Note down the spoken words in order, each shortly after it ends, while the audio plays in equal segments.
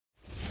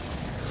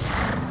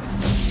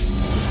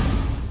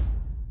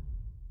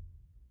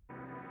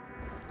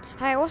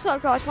Hey, what's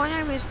up guys, my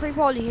name is Free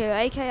Polly here,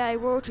 aka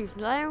Royal Truth,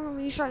 and today I'm going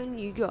to be showing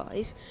you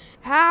guys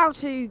how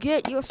to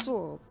get your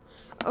sword.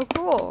 Of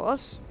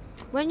course,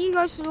 when you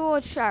go to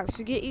Lord Shax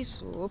to get your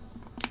sword,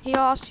 he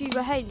asks you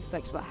the hate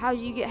effects, but how do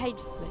you get hate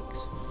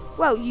effects?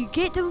 Well, you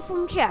get them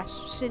from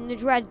chests in the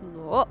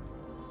Dreadnought,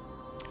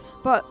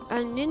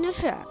 and in the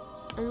chat,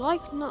 and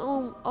like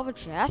all other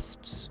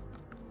chests,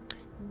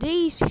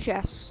 these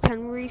chests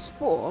can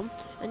respawn,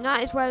 and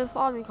that is where the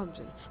farming comes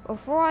in.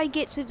 Before I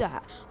get to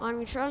that,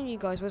 I'm showing you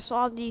guys where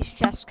some of these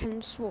chests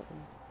can spawn.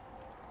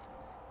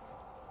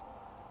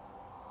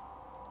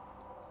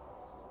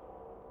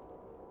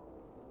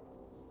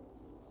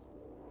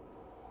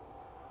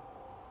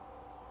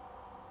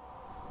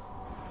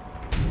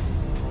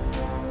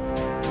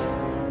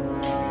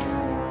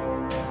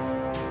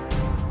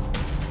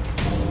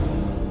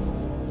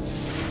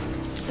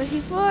 If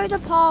you follow the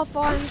path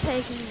I'm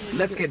taking you,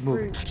 let's get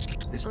moving.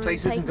 This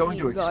place isn't going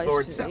to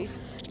explore itself.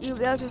 You'll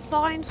be able to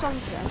find some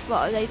chests,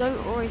 but they don't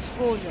always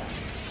spawn yet.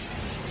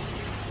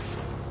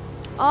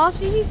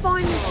 After you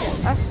find the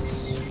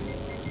chests,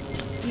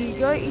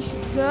 you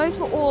should go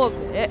to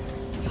orbit,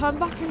 go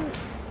back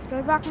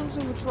onto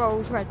the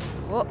Patrol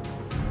Dreadnought,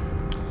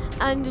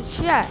 and the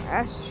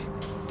chest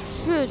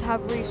should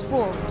have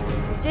respawned.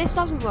 If this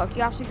doesn't work,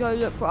 you have to go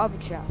look for other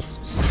chests.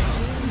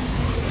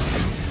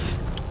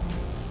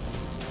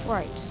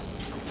 Right.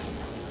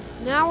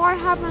 Now I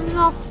have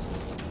enough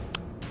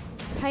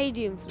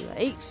Palladium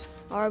flakes,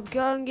 I'll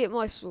go and get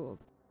my sword.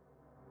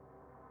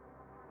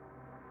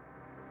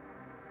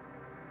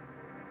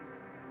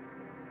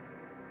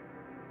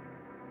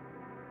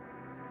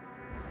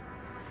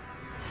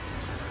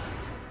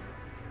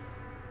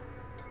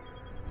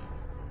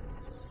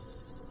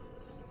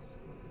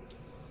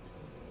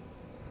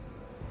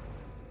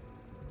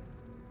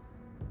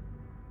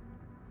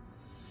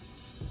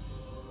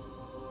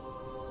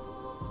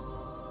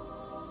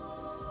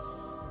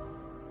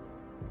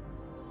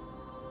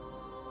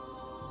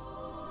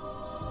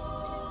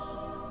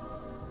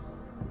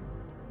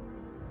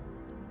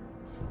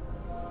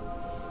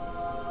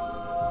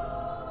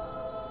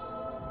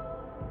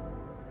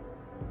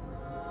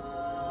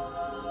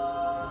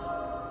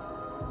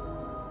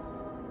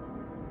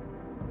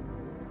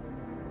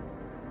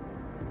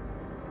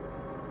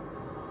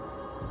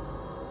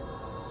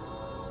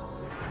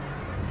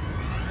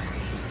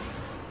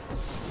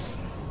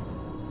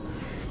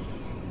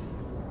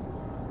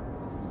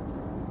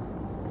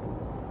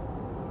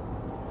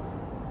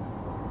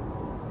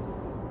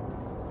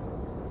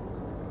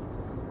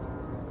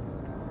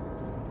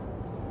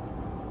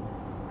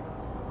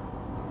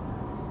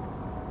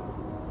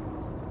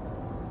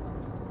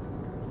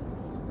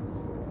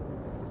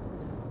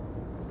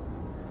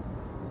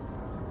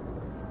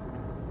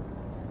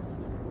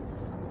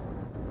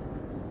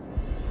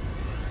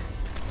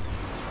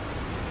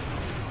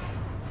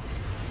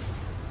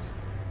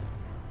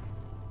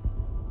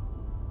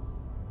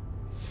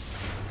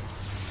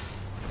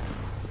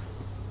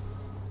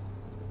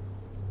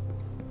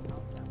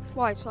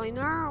 Right, so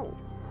now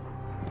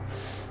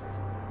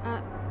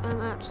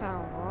I'm at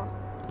Tower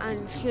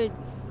and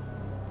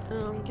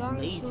I'm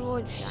going to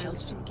Lord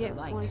Shax to get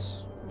my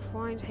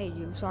refined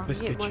Helium so I can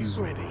get my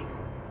sword. Ready.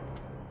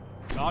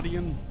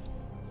 Guardian,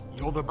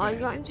 you're the best. I'm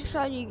going to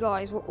show you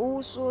guys what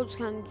all swords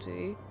can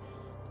do,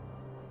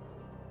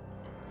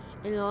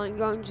 and I'm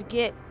going to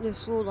get the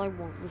sword I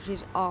want, which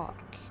is Arc.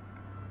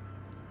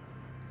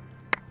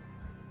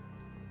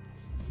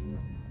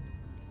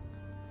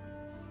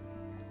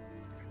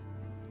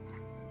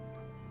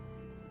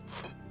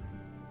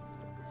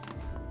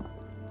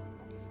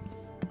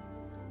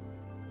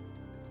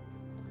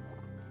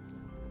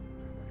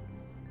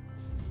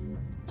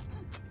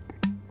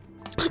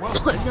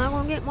 Now I'm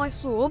gonna get my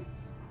sword.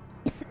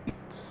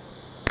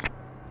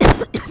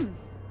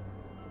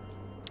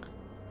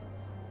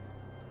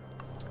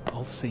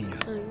 I'll see you.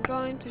 I'm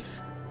going to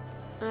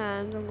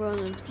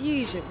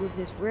infuse it with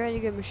this really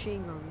good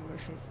machine gun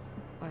machine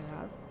I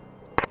have.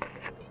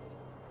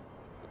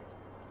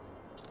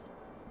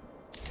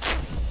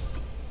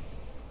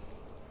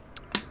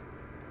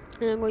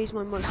 And I'm gonna use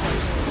my motor.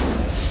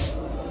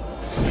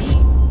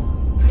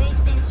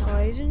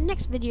 Guys, in the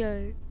next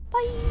video.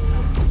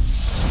 Bye.